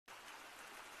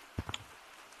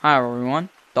Hi everyone,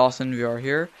 Dawson VR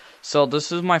here. So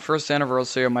this is my first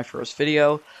anniversary of my first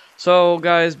video. So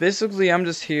guys, basically I'm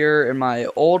just here in my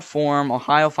old form,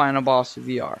 Ohio Final Boss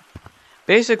VR.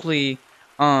 Basically,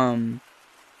 I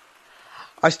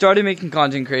started making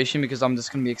content creation because I'm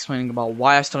just going to be explaining about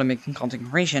why I started making content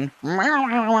creation.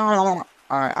 Alright,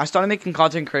 I started making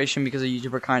content creation because of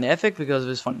YouTuber Kinda Epic because of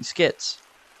his funny skits.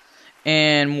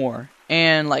 And more.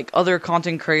 And like other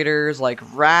content creators like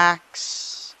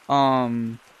Rax,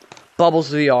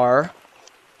 Bubbles VR,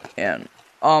 and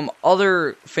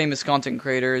other famous content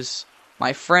creators,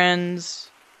 my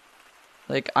friends.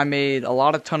 Like I made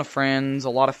a ton of friends, a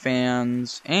lot of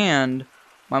fans, and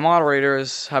my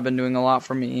moderators have been doing a lot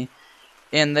for me,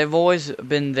 and they've always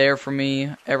been there for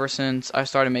me ever since I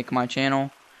started making my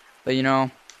channel. But you know,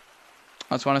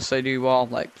 I just want to say to you all,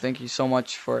 like, thank you so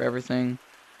much for everything.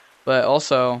 But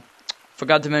also,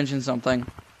 forgot to mention something.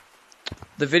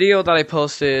 The video that I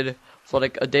posted for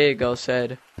like a day ago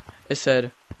said,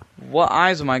 what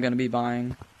eyes am I going to be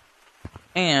buying?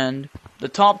 And the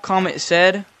top comment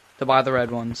said to buy the red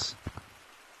ones.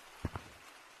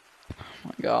 Oh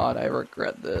my god, I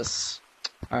regret this.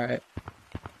 Alright.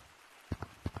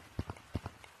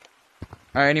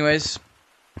 Alright, anyways.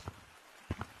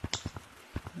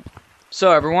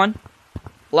 So everyone,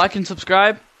 like and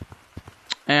subscribe.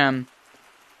 And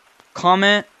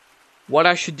comment what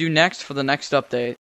I should do next for the next update.